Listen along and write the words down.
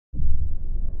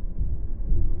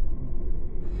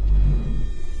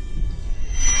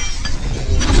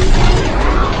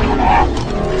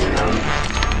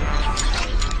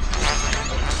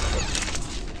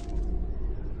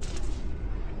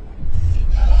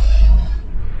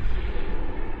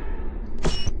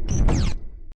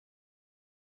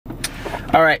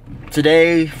All right,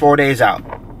 today, 4 days out.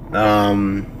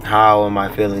 How am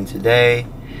I feeling today?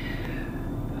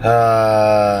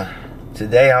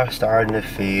 Today I'm starting to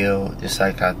feel just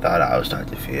like I thought I would start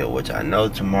to feel, which I know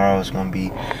tomorrow is going to be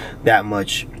that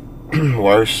much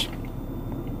worse.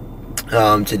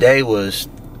 Today was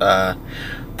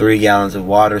 3 gallons of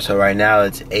water, so right now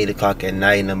it's 8 o'clock at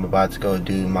night and I'm about to go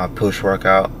do my push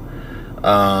workout.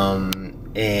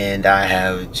 And I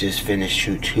have just finished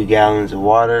 2 gallons of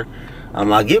water.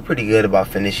 I get pretty good about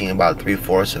finishing about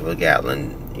 3/4 of a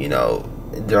gallon, you know,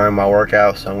 during my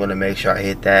workout. So I'm gonna make sure I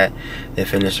hit that and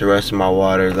finish the rest of my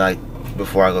water like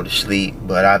before I go to sleep.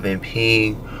 But I've been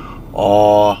peeing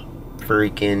all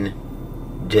freaking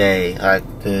day. Like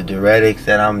the diuretics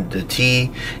that the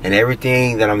tea and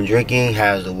everything that I'm drinking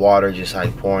has the water just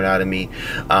like pouring out of me.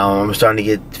 I'm starting to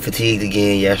get fatigued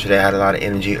again. Yesterday I had a lot of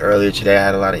energy. Earlier today I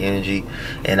had a lot of energy,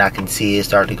 and I can see it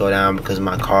starting to go down because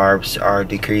my carbs are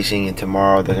decreasing, and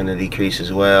tomorrow they're going to decrease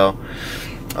as well.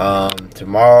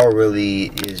 Tomorrow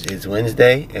really is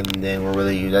Wednesday, and then we're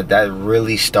really that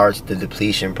really starts the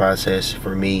depletion process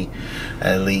for me,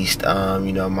 at least.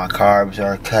 You know, my carbs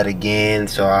are cut again,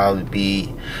 so I'll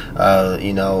be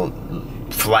you know,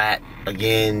 flat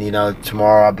again. You know,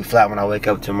 tomorrow I'll be flat when I wake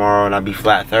up tomorrow, and I'll be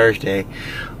flat Thursday.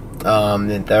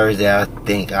 Then Thursday, I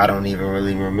don't even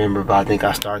really remember, but I think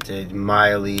I start to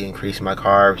mildly increase my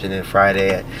carbs, and then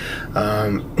Friday,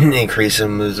 increase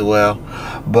them as well.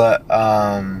 But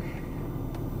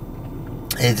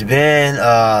it's been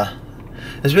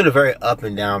a very up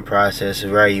and down process, a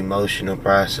very emotional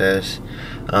process.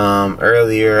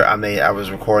 Earlier I was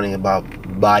recording about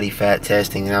body fat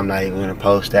testing, and I'm not even going to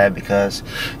post that because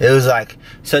it was like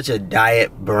such a diet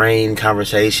brain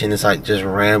conversation. It's like just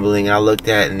rambling. I looked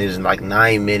at it and it was like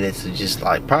 9 minutes of just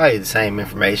like probably the same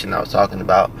information I was talking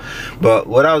about. But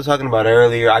what I was talking about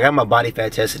earlier, I got my body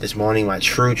fat tested this morning, my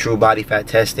true body fat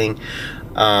testing.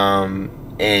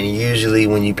 And usually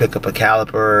when you pick up a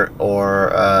caliper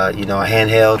or you know, a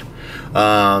handheld,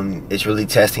 it's really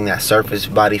testing that surface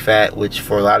body fat, which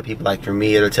for a lot of people, like for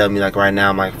me, it'll tell me like right now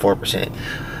I'm like 4%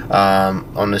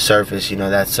 on the surface. You know,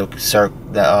 that's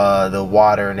the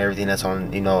water and everything that's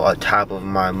on, you know, on top of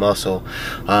my muscle.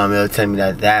 It'll tell me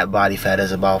that body fat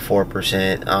is about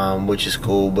 4%, which is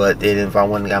cool. But then if I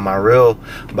went and got my real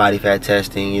body fat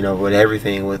testing, you know, with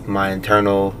everything, with my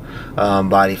internal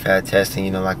body fat testing,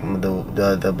 you know, like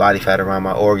the body fat around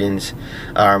my organs,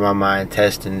 around my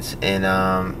intestines,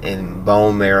 and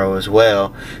bone marrow as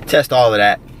well, test all of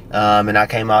that. And I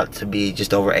came out to be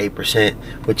just over 8%,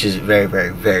 which is very,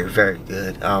 very, very, very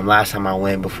good. Last time I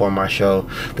went before my show,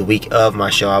 the week of my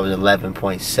show, I was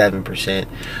 11.7%.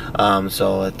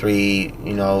 So a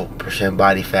 3%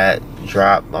 body fat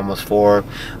drop, almost 4,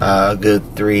 a good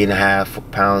 3.5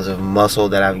 pounds of muscle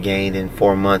that I've gained in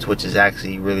 4 months, which is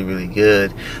actually really, really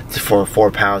good for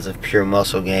 4 pounds of pure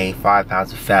muscle gain, 5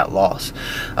 pounds of fat loss.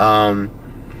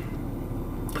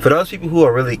 For those people who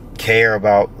are really care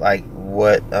about like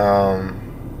what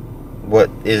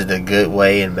is the good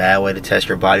way and bad way to test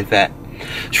your body fat,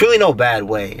 it's really no bad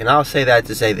way. And I'll say that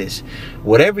to say this: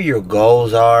 whatever your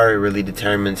goals are, it really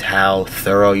determines how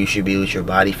thorough you should be with your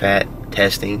body fat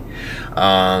testing.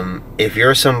 If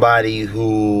you're somebody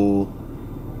who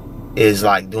is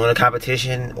like doing a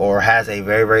competition or has a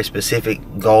very, very specific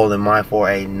goal in mind for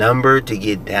a number to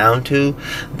get down to,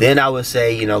 then I would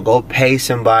say, you know, go pay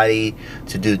somebody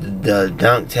to do the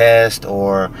dunk test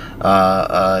or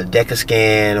DECA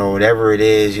scan or whatever it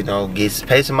is. You know,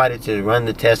 pay somebody to run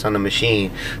the test on the machine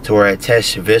to where it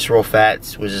tests visceral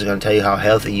fats, which is going to tell you how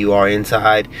healthy you are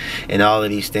inside and all of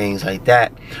these things like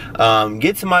that.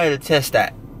 Get somebody to test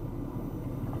that.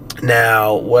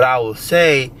 Now, what I will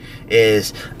say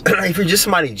is, if you're just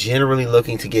somebody generally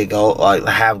looking to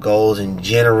have goals and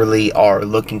generally are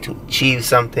looking to achieve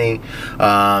something,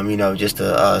 you know, just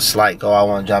a slight goal, I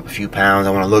want to drop a few pounds, I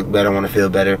want to look better, I want to feel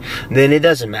better, then it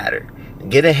doesn't matter.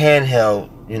 Get a handheld,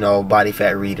 you know, body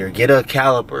fat reader, get a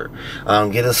caliper,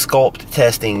 get a sculpt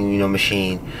testing, you know,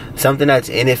 machine, something that's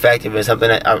ineffective and something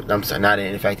that, I'm sorry, not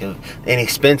ineffective,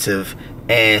 inexpensive,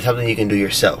 and something you can do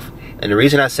yourself. And the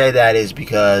reason I say that is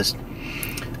because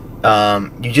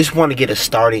you just want to get a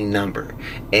starting number,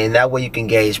 and that way you can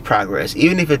gauge progress.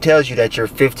 Even if it tells you that you're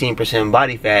 15%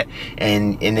 body fat,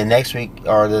 and in the next week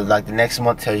or the next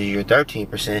month tells you you're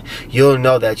 13%, you'll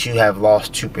know that you have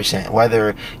lost 2%.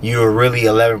 Whether you're really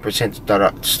 11%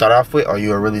 to start off with, or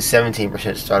you're really 17%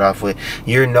 to start off with,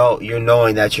 you're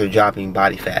knowing that you're dropping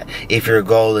body fat. If your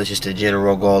goal is just a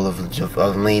general goal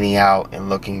of leaning out and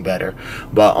looking better,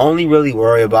 but only really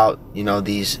worry about, you know,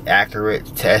 these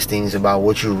accurate testings about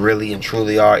what you really really and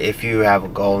truly are if you have a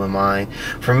goal in mind.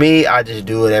 For me, I just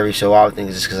do it every so often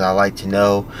just because I like to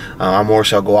know. I more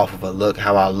so go off of a look,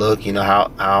 how I look, you know, how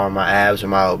are my abs or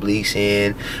my obliques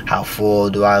in, how full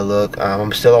do I look.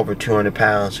 I'm still over 200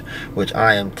 pounds, which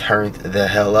I am turned the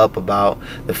hell up about.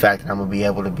 The fact that I'm gonna be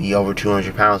able to be over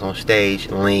 200 pounds on stage,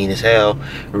 lean as hell,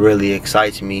 really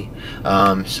excites me.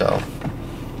 So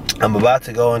I'm about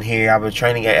to go in here. I've been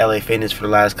training at LA Fitness for the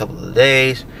last couple of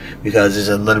days because it's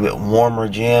a little bit warmer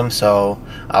gym, so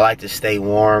I like to stay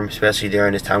warm, especially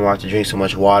during this time where I have to drink so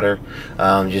much water.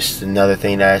 Just another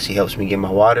thing that actually helps me get my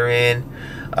water in.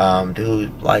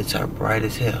 Dude, lights are bright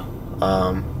as hell.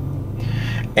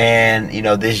 And you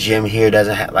know, this gym here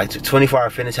doesn't have, like, 24 Hour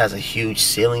Fitness has a huge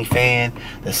ceiling fan.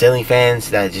 The ceiling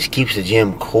fans that just keeps the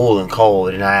gym cool and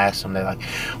cold. And I asked them, they're like,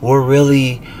 we're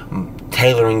really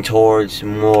tailoring towards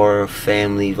more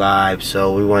family vibes,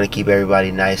 so we want to keep everybody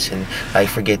nice and like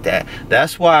forget that.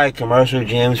 That's why commercial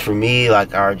gyms for me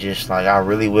like are just like, I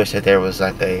really wish that there was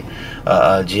like a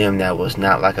gym that was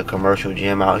not like a commercial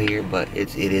gym out here, but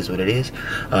it is what it is.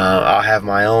 I'll have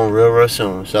my own real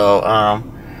soon. So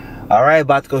all right,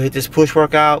 about to go hit this push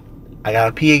workout. I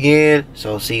gotta pee again,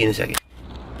 so see you in a second.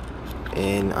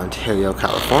 In Ontario,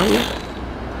 California.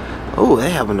 Oh, they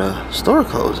having a store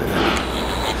closing now.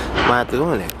 Might have to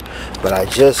go in there. But I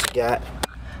just got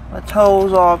my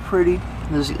toes all pretty,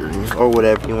 or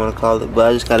whatever you want to call it. But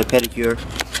I just got a pedicure,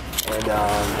 and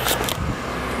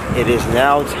it is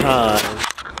now time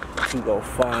to go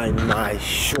find my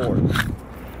shorts.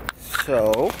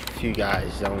 So, if you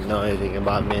guys don't know anything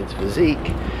about men's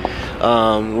physique,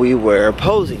 we wear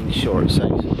posing shorts,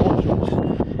 and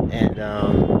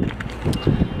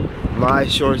my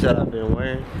shorts that I've been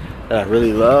wearing that I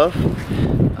really love,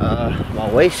 my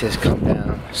waist has come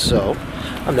down, so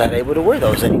I'm not able to wear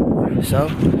those anymore. So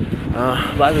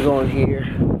I'm about to go in here.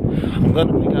 I'm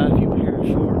gonna pick out a few pair of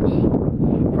shorts,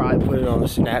 probably put it on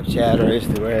Snapchat or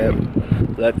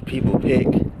Instagram, let the people pick,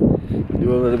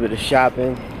 do a little bit of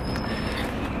shopping,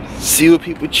 see what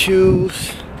people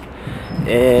choose,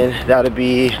 and that'll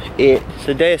be it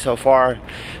today. So far,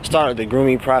 started the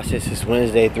grooming process. It's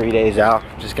Wednesday, 3 days out.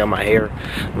 Just got my hair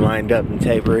lined up and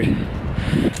tapered.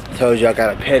 Told you I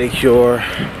got a pedicure,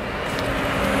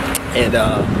 and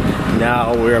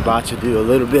now we're about to do a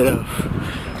little bit of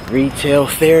retail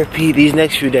therapy. These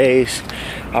next few days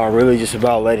are really just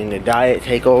about letting the diet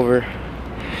take over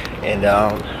and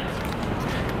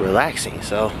relaxing.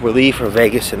 So we'll leave for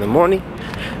Vegas in the morning,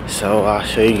 so I'll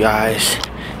show you guys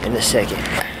in a second.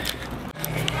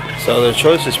 So the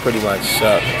choices pretty much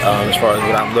suck as far as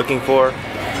what I'm looking for.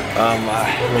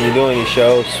 When you're doing these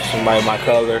shows, somebody my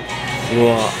color, you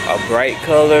want a bright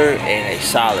color and a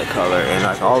solid color, and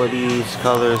like all of these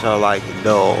colors are like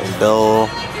dull, and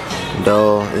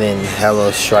then have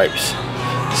little stripes.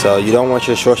 So you don't want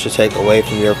your shorts to take away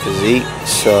from your physique.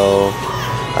 So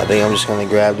I think I'm just gonna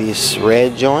grab these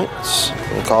red joints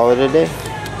and call it a day.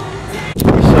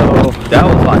 So that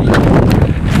was like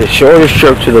the shortest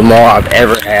trip to the mall I've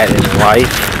ever had in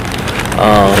life.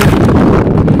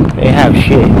 They have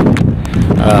shit.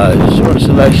 Short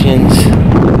selections.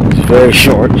 It's very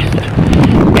short.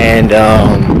 And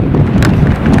I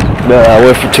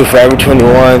went to Forever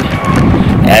 21.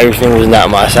 Everything was not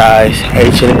my size.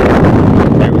 H&M.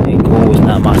 Everything cool was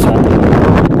not my size.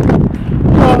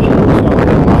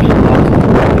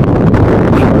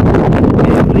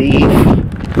 And leave.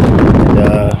 And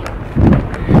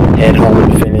head home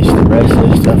and finish the rest of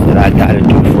the stuff that I gotta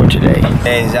do for today.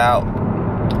 Days out.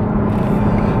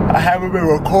 I haven't been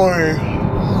recording.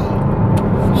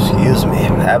 Excuse me.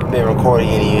 I haven't been recording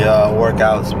any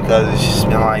workouts because it's just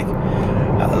been like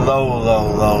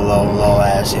low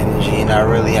ass energy, and I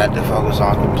really had to focus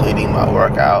on completing my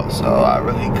workout, so I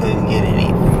really couldn't get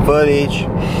any footage.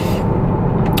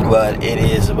 But it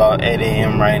is about 8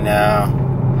 a.m. right now.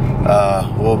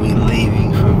 We'll be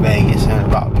leaving for Vegas in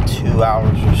about 2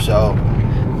 hours or so.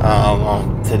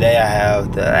 Today I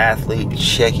have the athlete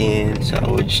check-in, so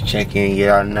we'll just check in, get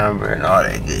our number and all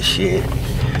that good shit,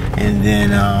 and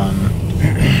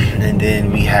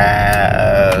then we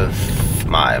have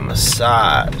my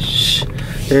massage.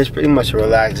 It's pretty much a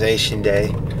relaxation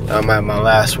day. I'm at my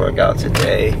last workout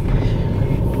today.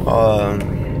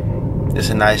 It's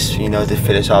a nice, you know, to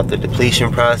finish off the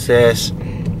depletion process.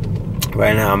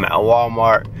 Right now I'm at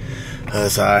Walmart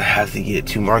because I have to get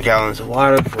 2 more gallons of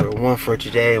water, one for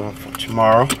today, one for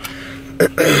tomorrow.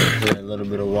 And a little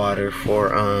bit of water for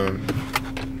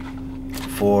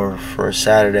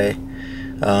Saturday,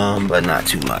 but not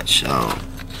too much. So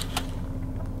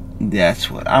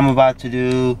that's what I'm about to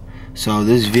do. So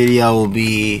this video will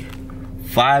be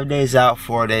 5 days out,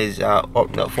 4 days out. Oh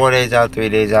no, 4 days out, 3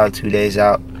 days out, 2 days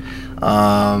out.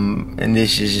 And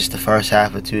this is just the first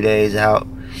half of 2 days out.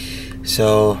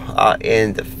 So I'll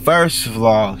end the first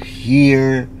vlog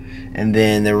here, and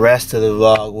then the rest of the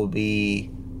vlog will be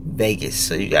Vegas.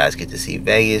 So you guys get to see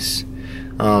Vegas,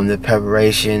 the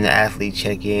preparation, the athlete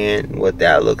check-in, what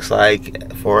that looks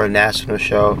like for a national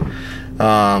show.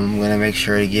 I'm gonna make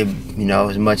sure to give, you know,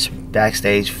 as much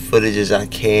backstage footage as I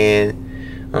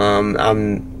can.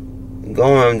 I'm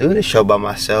doing the show by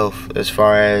myself as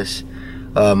far as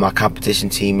my competition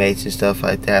teammates and stuff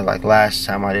like that. Like last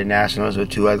time I did nationals with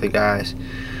 2 other guys.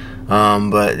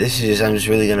 But this is just, I'm just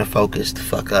really gonna focus the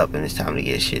fuck up, and it's time to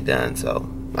get shit done. So,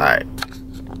 alright.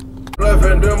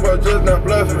 Bluffing, them boys just not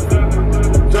bluffing.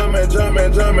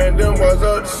 Jumping, them boys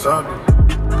up to something.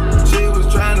 She was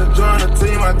trying to join the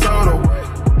team, I told her.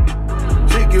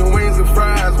 Chicken wings and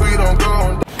fries, we don't go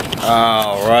on.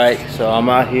 Alright, so I'm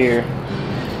out here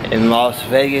in Las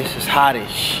Vegas. It's hot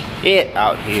as shit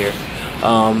out here.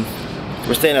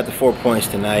 We're staying at the 4 Points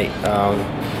tonight.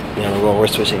 You know, we're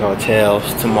switching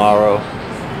hotels tomorrow.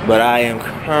 But I am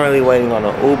currently waiting on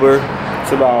an Uber.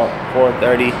 It's about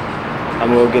 4:30.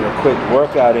 I'm gonna get a quick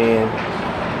workout in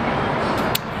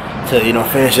to, you know,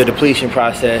 finish the depletion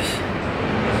process.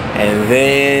 And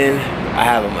then I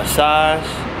have a massage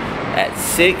at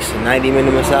 6, a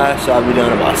 90-minute massage. So I'll be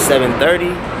done about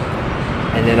 7:30.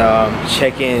 And then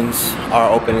check-ins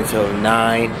are open until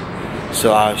 9.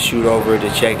 So I'll shoot over to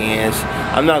check-ins.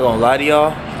 I'm not gonna lie to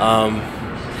y'all.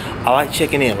 I like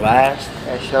checking in last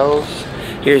at shows.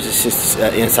 Here's just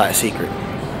an inside secret.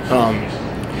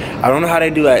 I don't know how they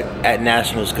do at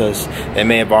nationals, because they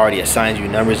may have already assigned you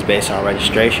numbers based on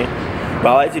registration. But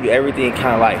I like to do everything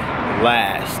kind of like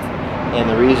last. And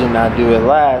the reason I do it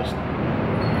last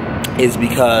is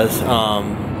because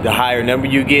the higher number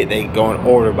you get, they go in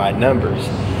order by numbers.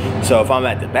 So if I'm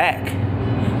at the back,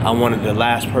 I'm one of the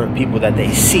last people that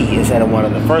they see instead of one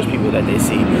of the first people that they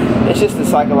see. It's just a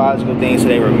psychological thing, so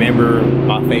they remember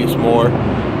my face more.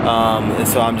 And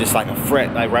so I'm just like a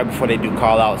fret, like right before they do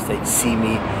call outs, they see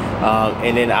me.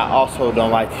 And then I also don't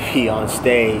like to be on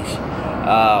stage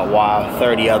while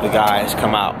 30 other guys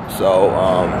come out. So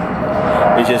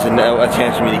it's just a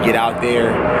chance for me to get out there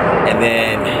and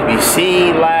then be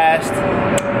seen last.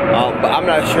 But I'm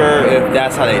not sure if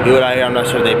that's how they do it out here. I'm not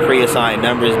sure if they pre-assign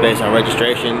numbers based on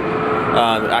registration.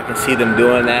 I can see them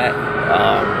doing that.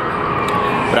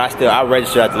 But I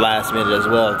register at the last minute as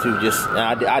well too.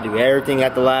 I do everything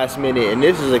at the last minute, and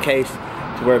this is a case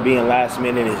to where being last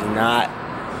minute is not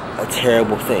a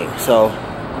terrible thing. So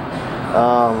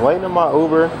waiting on my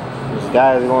Uber. This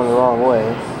guy is going the wrong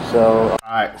way. So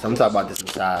alright, so I'm talking about this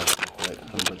massage real quick. I'm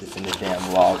gonna put this in this damn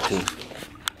vlog too.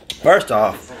 First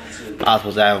off, I was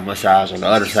supposed to have a massage on the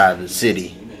other side of the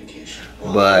city,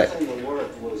 but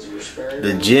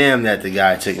the gym that the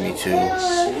guy took me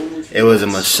to, it was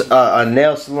a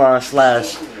nail salon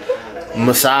slash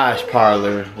massage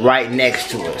parlor right next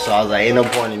to it. So I was like, ain't no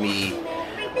point in me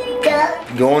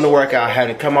going to work out. I had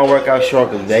to cut my workout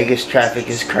short because Vegas traffic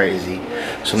is crazy.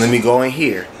 So let me go in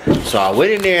here. So I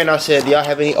went in there and I said, do y'all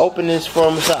have any openings for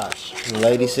a massage? And the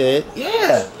lady said,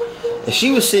 yeah. And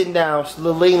she was sitting down,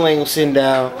 little Ling Ling was sitting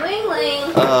down,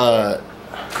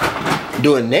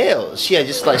 doing nails. She had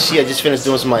just finished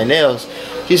doing some of my nails.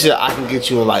 She said, I can get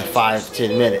you in like 5 to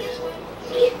 10 minutes.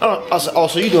 I said, oh,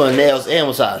 so you doing nails and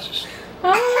massages?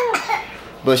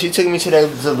 But she took me to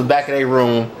the back of their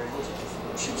room,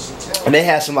 and they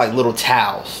had some like little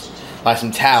towels, like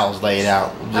some towels laid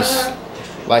out, just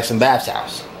like some bath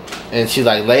towels. And she's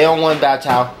like, lay on one bath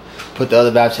towel, put the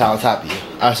other bath towel on top of you.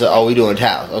 I said, oh, we doing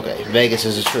towels. Okay, Vegas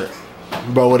is a trip.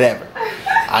 Bro, whatever.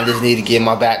 I just need to get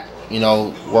my back, you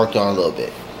know, worked on a little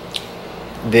bit.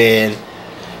 Then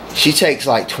she takes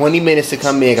like 20 minutes to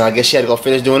come in, 'cause I guess she had to go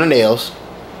finish doing her nails.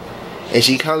 And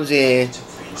she comes in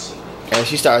and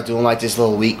she starts doing like this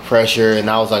little weak pressure, and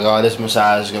I was like, oh, this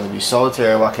massage is gonna be so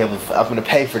terrible. I'm gonna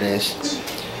pay for this.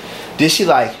 Then she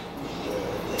like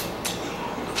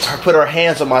put her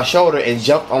hands on my shoulder and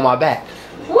jumped on my back.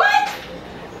 What?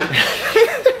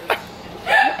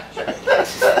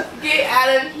 Get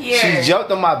out of here. She jumped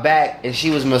on my back and she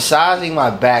was massaging my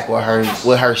back with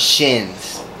her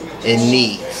shins and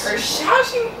knees.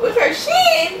 With her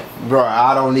shin? Bro,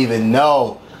 I don't even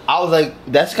know. I was like,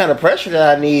 that's the kind of pressure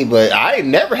that I need, but I ain't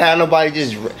never had nobody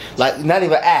just, like, not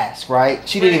even ask, right?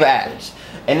 She didn't even ask.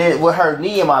 And then with her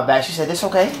knee in my back, she said, this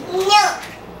okay? No.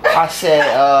 I said,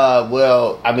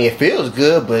 well, I mean, it feels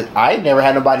good, but I ain't never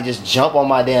had nobody just jump on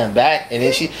my damn back. And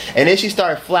then she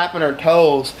started flapping her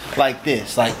toes like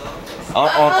this, like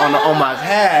on my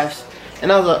calves.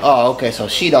 And I was like, oh, okay, so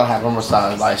she don't have a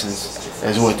massage license.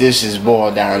 Is what this is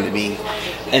boiled down to be.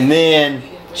 And then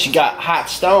she got hot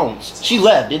stones. She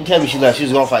left. Didn't tell me she left. She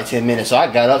was gone for like 10 minutes. So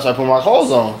I got up, so I put my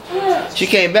clothes on. She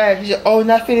came back. She said, "Oh,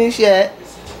 not finished yet."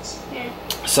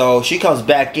 So she comes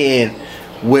back in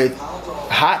with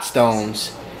hot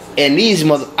stones, and these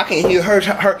I can hear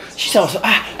her. She sounds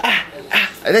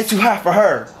that's too hot for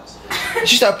her.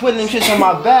 She started putting them shits on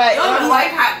my back. You don't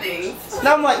like hot things. And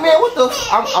I'm like, man, what the?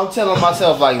 I'm telling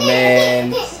myself like,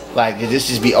 man, like this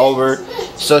just be over.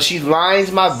 So she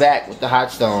lines my back with the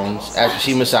hot stones after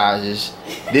she massages.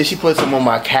 Then she puts them on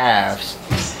my calves,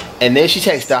 and then she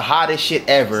takes the hottest shit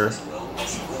ever.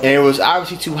 And it was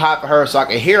obviously too hot for her, so I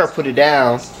could hear her put it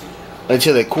down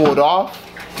until it cooled off.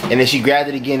 And then she grabbed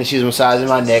it again and she was massaging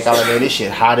my neck. I was like, man, this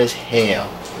shit hot as hell.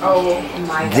 Oh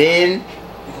my god. Then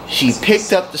she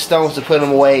picked up the stones to put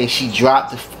them away, and she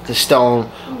dropped the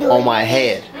stone on my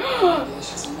head.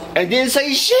 And didn't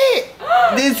say shit.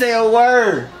 Didn't say a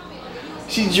word.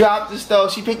 She dropped the stone.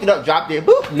 She picked it up, dropped it,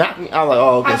 boop, knocked me. I was like,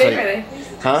 oh, okay. How big are they?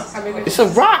 Huh? How big are they? It's a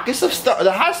rock. It's a stone.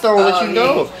 The hot stone, what you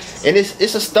know. And it's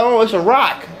a stone. It's a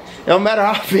rock. No matter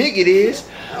how big it is.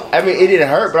 I mean, it didn't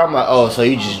hurt, but I'm like, oh, so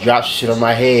you just dropped shit on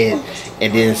my head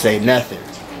and didn't say nothing.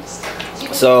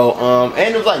 So,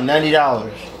 and it was like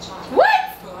 $90. What?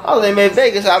 I was like, man,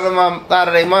 Vegas out of their mind.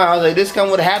 I was like, this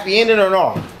come with a happy ending or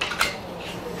no?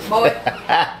 Boy.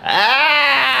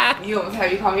 You almost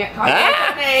have you call me out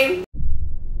that name.